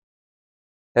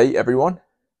Hey everyone,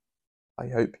 I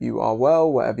hope you are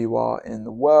well wherever you are in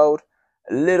the world.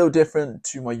 A little different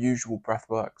to my usual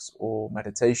breathworks or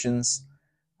meditations,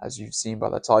 as you've seen by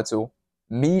the title.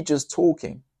 Me just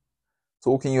talking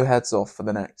your heads off for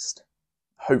the next.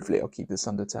 Hopefully, I'll keep this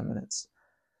under 10 minutes.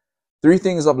 3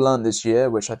 things I've learned this year,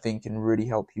 which I think can really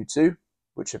help you too,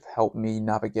 which have helped me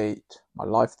navigate my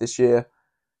life this year.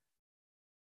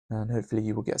 And hopefully,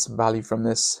 you will get some value from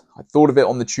this. I thought of it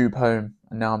on the tube home,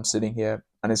 and now I'm sitting here.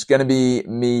 And it's going to be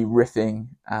me riffing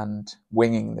and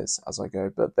winging this as I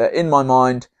go, but they're in my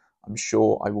mind. I'm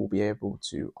sure I will be able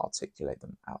to articulate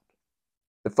them out.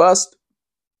 The first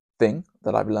thing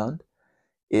that I've learned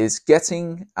is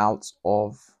getting out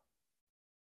of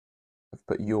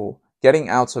your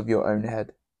own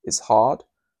head is hard,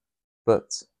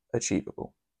 but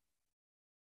achievable.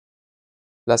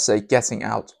 Let's say getting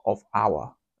out of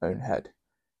our own head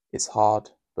is hard,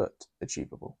 but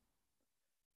achievable.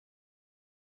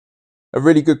 A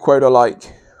really good quote I like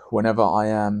whenever I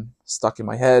am stuck in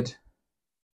my head,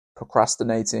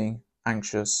 procrastinating,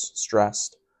 anxious,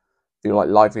 stressed, feel like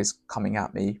life is coming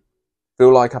at me,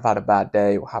 feel like I've had a bad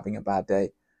day or having a bad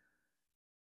day.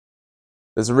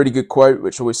 There's a really good quote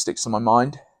which always sticks in my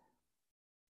mind.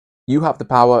 You have the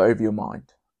power over your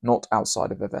mind, not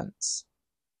outside of events.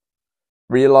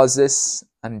 Realize this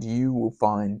and you will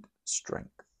find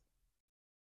strength.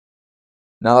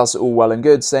 Now that's all well and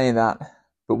good saying that,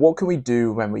 but what can we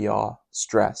do when we are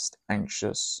stressed,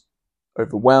 anxious,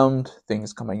 overwhelmed,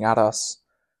 things coming at us?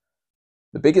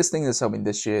 The biggest thing that's helped me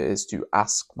this year is to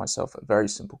ask myself a very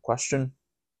simple question,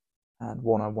 and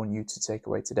one I want you to take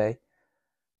away today.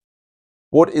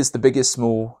 What is the biggest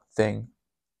small thing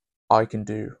I can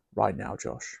do right now,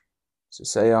 Josh? So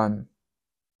say I'm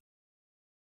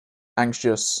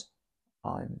anxious,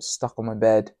 I'm stuck on my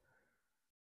bed,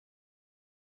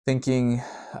 thinking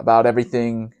about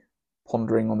everything,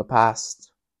 pondering on the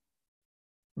past,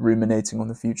 ruminating on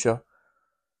the future.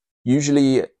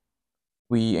 Usually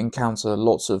we encounter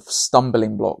lots of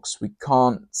stumbling blocks. We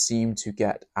can't seem to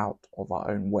get out of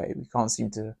our own way. We can't seem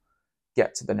to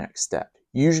get to the next step,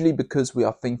 usually because we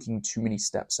are thinking too many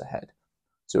steps ahead.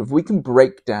 So if we can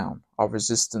break down our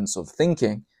resistance of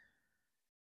thinking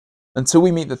until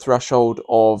we meet the threshold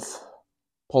of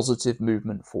positive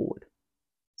movement forward.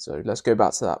 So let's go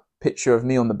back to that picture of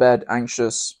me on the bed,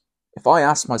 anxious. If I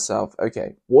ask myself,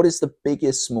 okay, what is the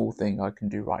biggest small thing I can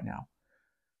do right now?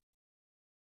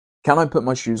 Can I put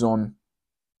my shoes on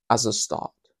as a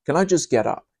start? Can I just get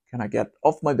up? Can I get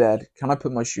off my bed? Can I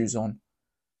put my shoes on?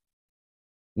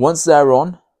 Once they're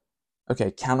on, okay,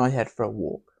 can I head for a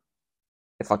walk?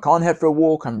 If I can't head for a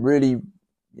walk, I'm really,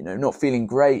 not feeling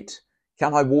great.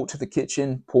 Can I walk to the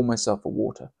kitchen, pour myself a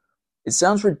water? It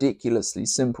sounds ridiculously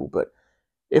simple, but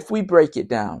if we break it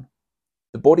down,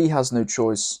 the body has no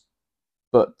choice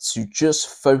but to just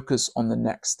focus on the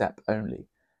next step only.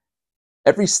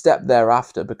 Every step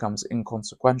thereafter becomes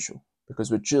inconsequential because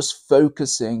we're just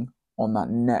focusing on that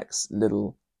next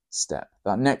little step,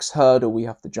 that next hurdle we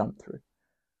have to jump through.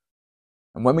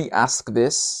 And when we ask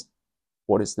this,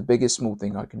 what is the biggest small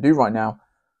thing I can do right now?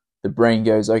 The brain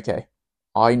goes, okay,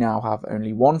 I now have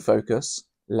only one focus.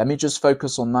 Let me just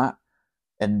focus on that.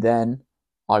 And then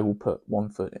I will put one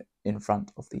foot in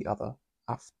front of the other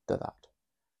after that.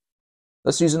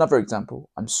 Let's use another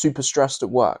example. I'm super stressed at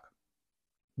work.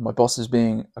 My boss is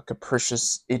being a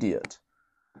capricious idiot.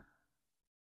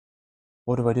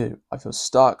 What do? I feel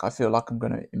stuck. I feel like I'm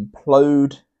going to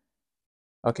implode.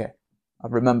 Okay, I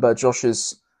remember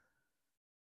Josh's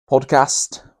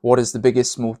podcast. What is the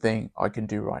biggest small thing I can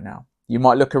do right now? You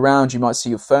might look around, you might see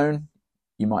your phone,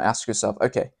 you might ask yourself,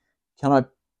 okay, can I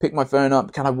pick my phone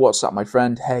up? Can I WhatsApp my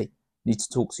friend? Hey, need to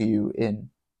talk to you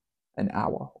in an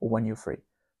hour or when you're free.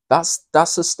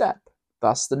 That's a step.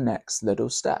 That's the next little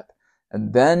step.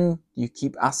 And then you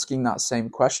keep asking that same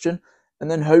question, and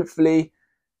then hopefully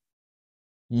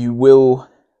you will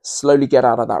slowly get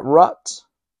out of that rut,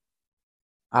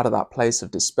 out of that place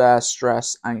of despair,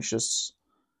 stress, anxiousness,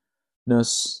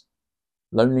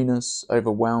 loneliness,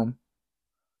 overwhelm,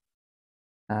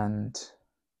 and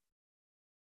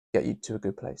get you to a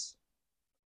good place.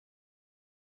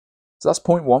 So that's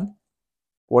point one.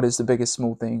 What is the biggest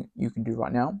small thing you can do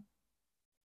right now?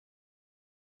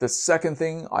 The second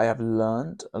thing I have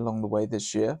learned along the way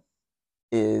this year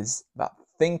is that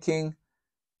thinking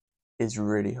is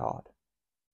really hard.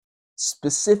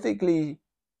 Specifically,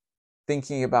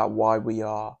 thinking about why we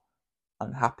are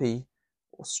unhappy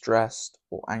or stressed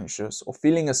or anxious or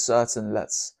feeling a certain,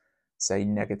 let's say,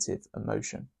 negative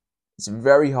emotion. It's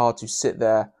very hard to sit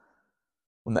there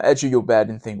on the edge of your bed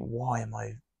and think, why am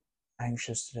I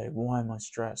anxious today? Why am I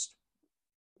stressed?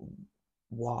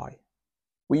 Why?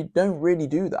 We don't really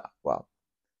do that. Well,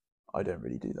 I don't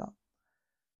really do that.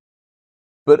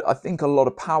 But I think a lot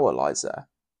of power lies there.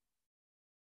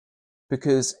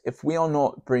 Because if we are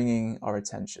not bringing our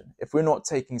attention, if we're not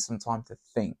taking some time to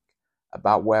think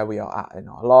about where we are at in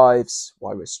our lives,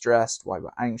 why we're stressed, why we're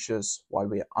anxious, why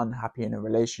we're unhappy in a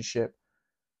relationship,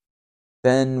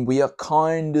 then we are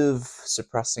kind of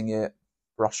suppressing it,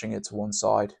 brushing it to one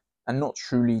side, and not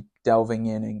truly delving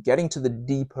in and getting to the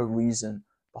deeper reason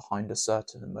behind a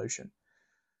certain emotion.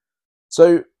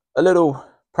 So a little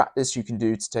practice you can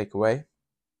do to take away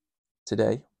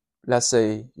today. Let's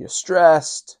say you're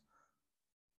stressed,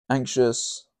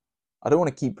 anxious. I don't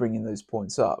want to keep bringing those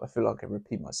points up. I feel like I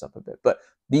repeat myself a bit, but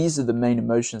these are the main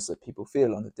emotions that people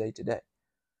feel on a day-to-day.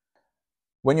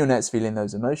 When you're next feeling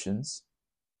those emotions,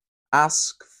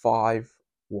 ask 5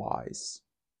 whys.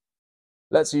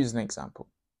 Let's use an example.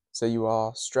 Say you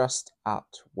are stressed at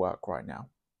work right now.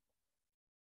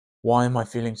 Why am I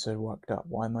feeling so worked up?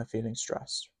 Why am I feeling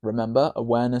stressed? Remember,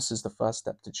 awareness is the first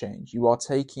step to change. You are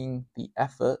taking the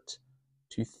effort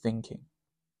to thinking.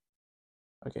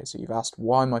 Okay, so you've asked,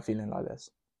 why am I feeling like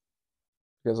this?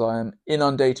 Because I am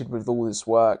inundated with all this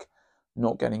work,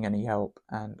 not getting any help,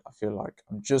 and I feel like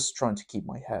I'm just trying to keep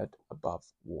my head above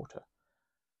water.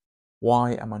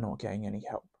 Why am I not getting any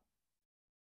help?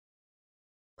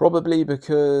 Probably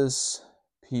because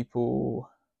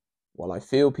I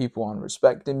feel people aren't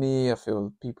respecting me. I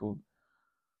feel people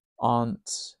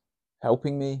aren't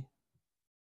helping me.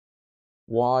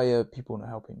 Why are people not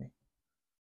helping me?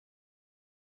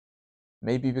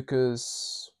 Maybe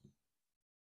because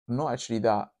I'm not actually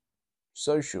that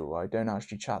social. I don't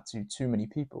actually chat to too many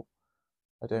people.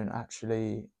 I don't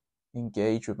actually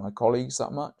engage with my colleagues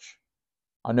that much.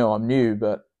 I know I'm new,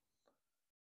 but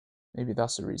maybe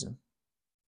that's the reason.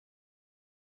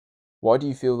 Why do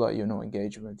you feel that you're not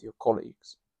engaging with your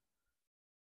colleagues?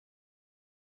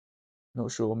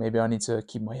 Not sure. Maybe I need to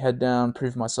keep my head down,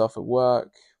 prove myself at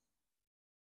work.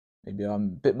 Maybe I'm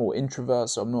a bit more introvert,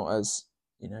 so I'm not as,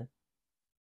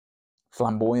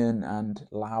 flamboyant and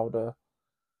louder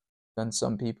than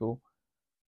some people.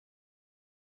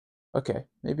 Okay,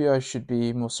 maybe I should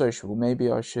be more sociable.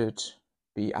 Maybe I should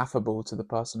be affable to the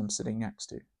person I'm sitting next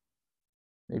to.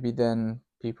 Maybe then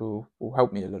people will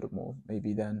help me a little more.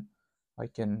 Maybe then I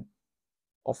can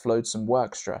offload some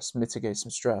work stress, mitigate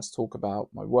some stress, talk about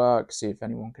my work, see if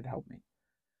anyone could help me.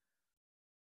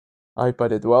 I hope I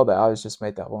did well there. I just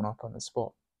made that one up on the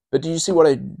spot. But do you see what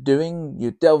I'm doing?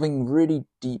 You're delving really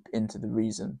deep into the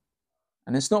reason.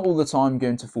 And it's not all the time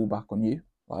going to fall back on you.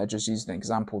 I just used an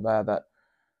example there that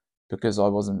because I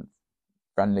wasn't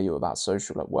friendly or that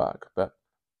social at work. But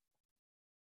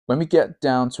when we get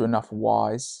down to enough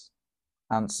whys,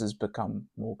 answers become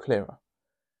more clearer.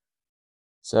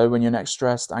 So when you're next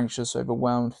stressed, anxious,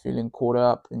 overwhelmed, feeling caught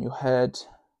up in your head,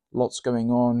 lots going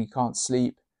on, you can't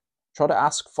sleep, try to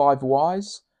ask 5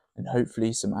 whys, and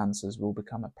hopefully some answers will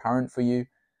become apparent for you.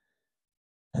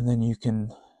 And then you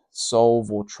can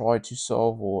solve or try to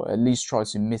solve, or at least try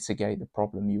to mitigate the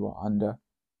problem you are under,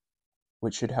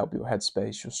 which should help your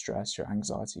headspace, your stress, your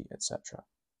anxiety, etc.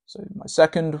 So my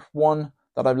second one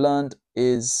that I've learned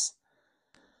is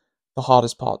the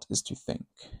hardest part is to think.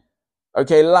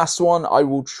 Okay, last one. I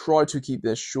will try to keep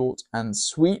this short and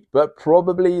sweet, but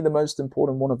probably the most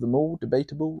important one of them all,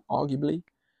 debatable, arguably,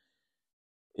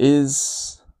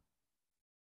 is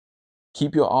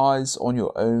keep your eyes on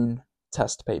your own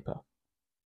test paper.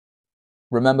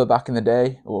 Remember back in the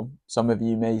day, or some of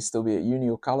you may still be at uni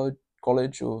or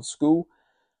college or school,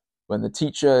 when the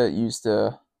teacher used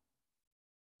to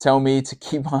tell me to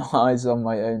keep my eyes on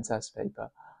my own test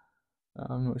paper.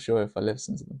 I'm not sure if I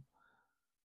listened to them.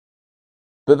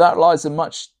 But that lies a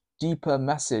much deeper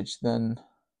message than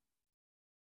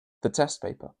the test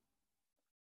paper.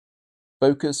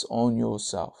 Focus on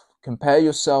yourself. Compare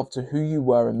yourself to who you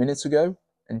were a minute ago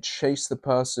and chase the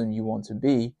person you want to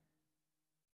be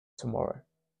tomorrow.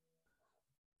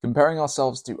 Comparing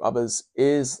ourselves to others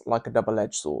is like a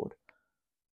double-edged sword.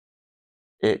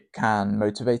 It can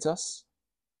motivate us,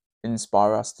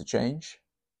 inspire us to change,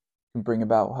 can bring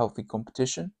about healthy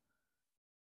competition.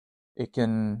 It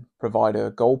can provide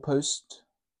a goalpost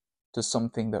to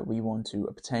something that we want to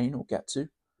obtain or get to.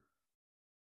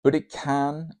 But it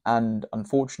can, and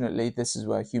unfortunately this is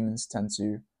where humans tend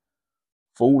to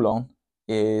fall on,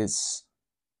 is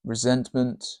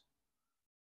resentment,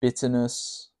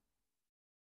 bitterness,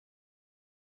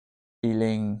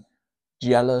 feeling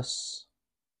jealous,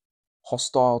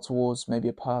 hostile towards maybe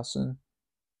a person,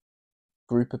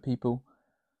 group of people.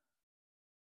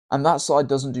 And that side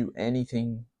doesn't do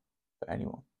anything for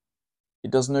anyone.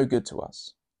 It does no good to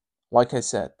us. like I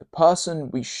said, the person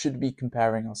we should be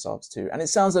comparing ourselves to. And it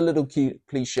sounds a little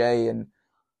cliche and,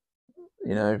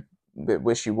 a bit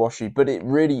wishy-washy, but it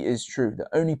really is true. The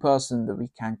only person that we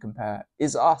can compare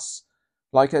is us.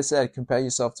 Like I said, compare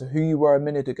yourself to who you were a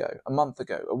minute ago, a month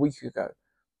ago, a week ago,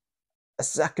 a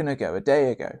second ago, a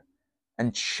day ago,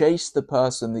 and chase the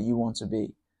person that you want to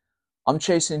be. I'm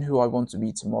chasing who I want to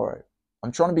be tomorrow.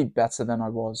 I'm trying to be better than I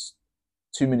was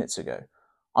 2 minutes ago.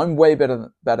 I'm way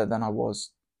better than I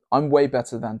was. I'm way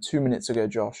better than 2 minutes ago,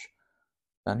 Josh,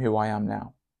 than who I am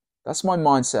now. That's my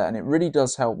mindset, and it really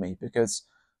does help me, because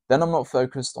then I'm not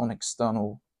focused on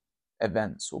external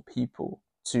events or people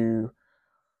to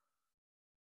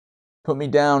put me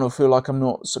down or feel like I'm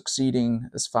not succeeding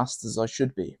as fast as I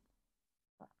should be.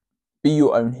 Be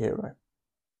your own hero.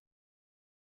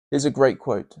 Here's a great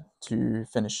quote to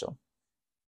finish on.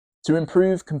 To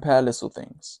improve, compare little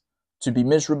things. To be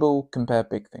miserable, compare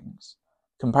big things.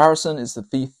 Comparison is the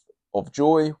thief of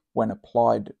joy when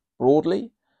applied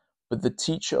broadly, but the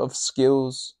teacher of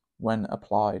skills when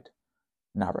applied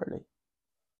narrowly.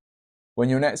 When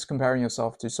you're next comparing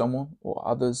yourself to someone or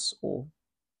others or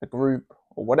a group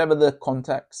or whatever the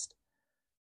context,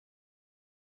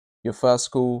 your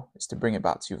first goal is to bring it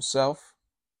back to yourself.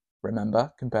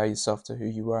 Remember, compare yourself to who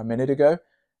you were a minute ago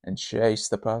and chase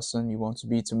the person you want to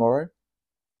be tomorrow.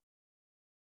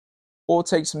 Or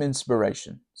take some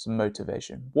inspiration, some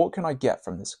motivation. What can I get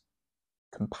from this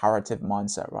comparative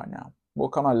mindset right now?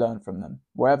 What can I learn from them?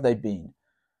 Where have they been?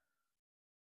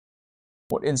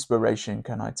 What inspiration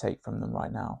can I take from them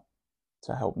right now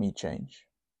to help me change?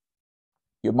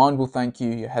 Your mind will thank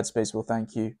you, your headspace will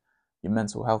thank you, your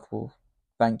mental health will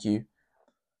thank you,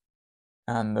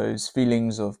 and those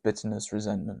feelings of bitterness,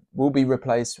 resentment will be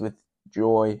replaced with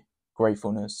joy,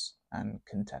 gratefulness, and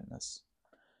contentness.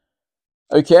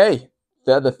 Okay,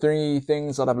 they're the 3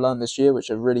 things that I've learned this year which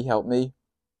have really helped me.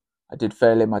 I did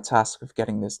fail in my task of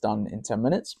getting this done in 10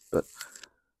 minutes, but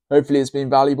hopefully it's been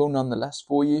valuable nonetheless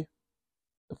for you.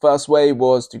 The first way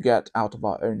was to get out of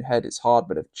our own head. It's hard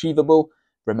but achievable.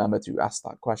 Remember to ask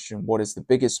that question, what is the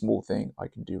biggest small thing I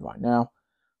can do right now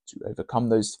to overcome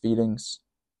those feelings?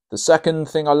 The second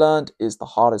thing I learned is the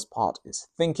hardest part is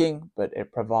thinking, but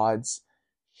it provides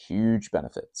huge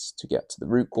benefits to get to the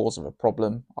root cause of a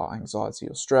problem, our anxiety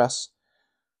or stress.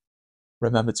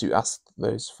 Remember to ask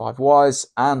those 5 whys.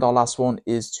 And our last one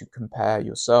is to compare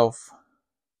yourself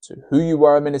to who you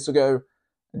were a minute ago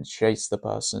and chase the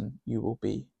person you will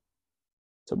be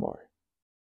tomorrow.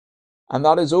 And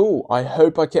that is all. I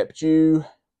hope I kept you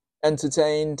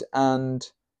entertained and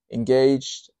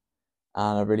engaged,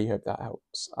 and I really hope that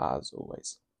helps as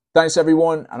always. Thanks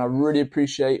everyone, and I really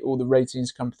appreciate all the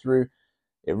ratings come through.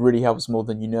 It really helps more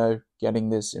than you know, getting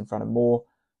this in front of more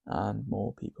and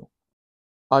more people.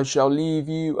 I shall leave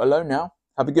you alone now.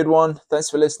 Have a good one. Thanks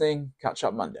for listening. Catch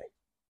up Monday.